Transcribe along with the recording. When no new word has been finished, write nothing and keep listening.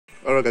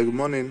Alright guys, good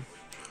morning.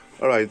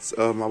 Alright,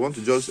 I want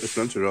to just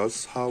explain to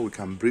us how we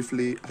can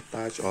briefly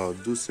attach or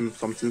do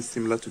something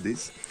similar to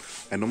this.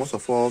 I know most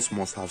of us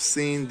must have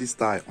seen this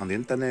style on the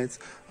internet,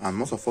 and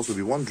most of us will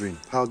be wondering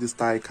how this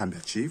style can be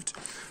achieved.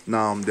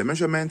 Now, the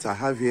measurement I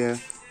have here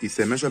is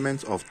a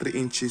measurement of 3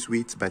 inches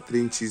width by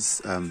 3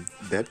 inches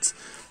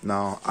depth.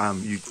 Now,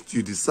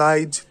 you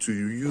decide to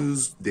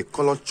use the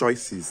color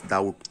choices that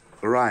will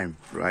rhyme,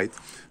 right?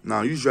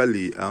 Now,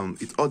 usually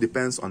it all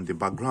depends on the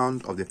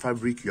background of the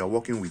fabric you are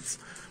working with.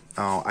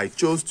 Now, I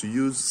chose to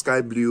use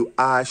sky blue,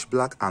 ash,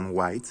 black, and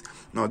white.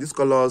 Now, these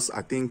colors,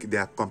 I think they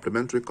are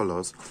complementary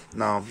colors.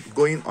 Now,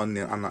 going on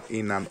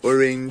in an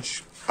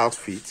orange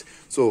outfit.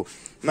 So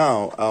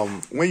now,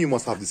 when you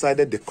must have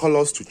decided the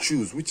colors to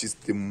choose, which is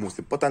the most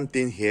important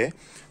thing here.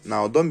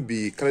 Now, don't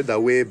be carried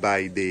away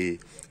by the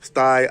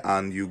style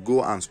and you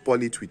go and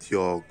spoil it with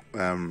your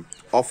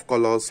off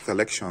colors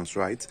selections,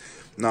 right?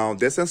 Now,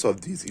 the essence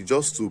of this is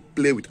just to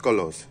play with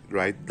colors,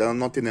 right? There's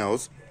nothing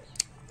else.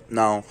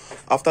 Now,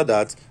 after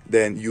that,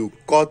 then you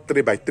cut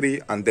 3 by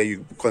 3, and then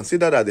you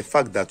consider that the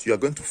fact that you are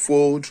going to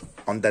fold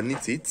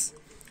underneath it,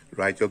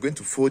 right? You're going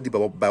to fold it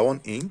by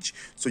 1 inch.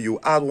 So you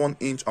add 1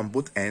 inch on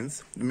both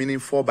ends, meaning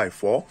 4 by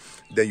 4.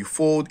 Then you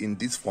fold in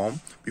this form.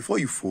 Before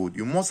you fold,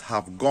 you must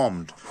have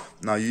gummed.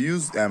 Now you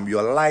use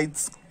your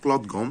light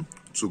cloth gum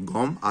to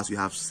gum, as you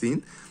have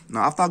seen.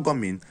 Now after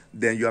gumming,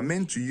 then you are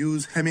meant to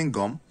use hemming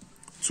gum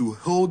to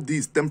hold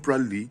this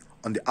temporarily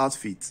on the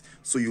outfit.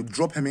 So you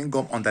drop hemming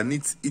gum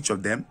underneath each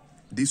of them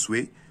this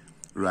way,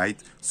 right?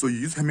 So you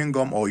use hemming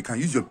gum, or you can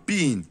use your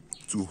pin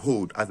to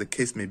hold, as the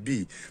case may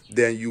be.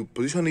 Then you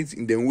position it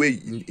in the way,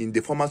 in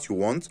the format you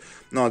want.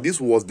 Now this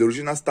was the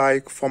original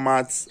style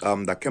format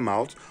that came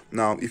out.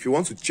 Now if you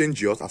want to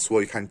change yours as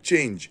well, you can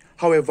change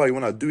however you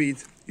want to do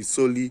it. It's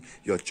solely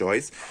your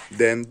choice.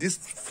 Then this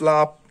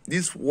flap,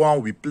 this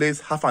one, we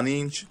place 1/2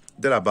 inch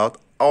thereabout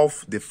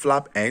off the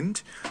flap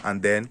end,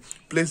 and then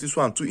place this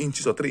one 2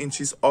 inches or 3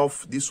 inches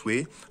off this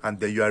way, and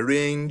then you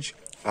arrange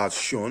as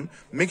shown.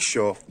 Make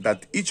sure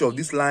that each of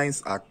these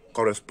lines are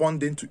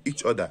corresponding to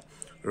each other,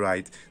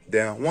 right?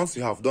 Then once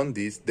you have done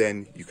this,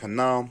 then you can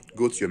now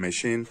go to your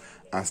machine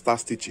and start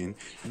stitching.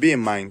 Be in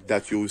mind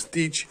that you will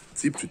stitch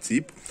tip to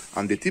tip,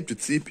 and the tip to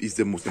tip is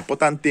the most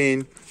important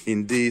thing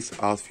in this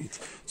outfit.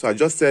 So I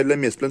just said, let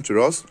me explain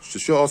to us, to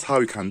show us how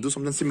we can do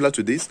something similar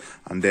to this,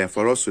 and then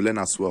for us to learn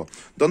as well.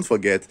 Don't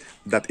forget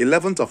that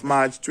 11th of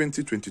March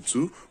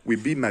 2022 will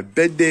be my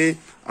birthday,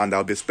 and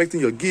I'll be expecting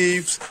your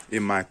gifts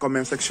in my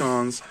comment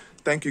sections.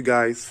 Thank you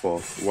guys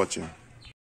for watching.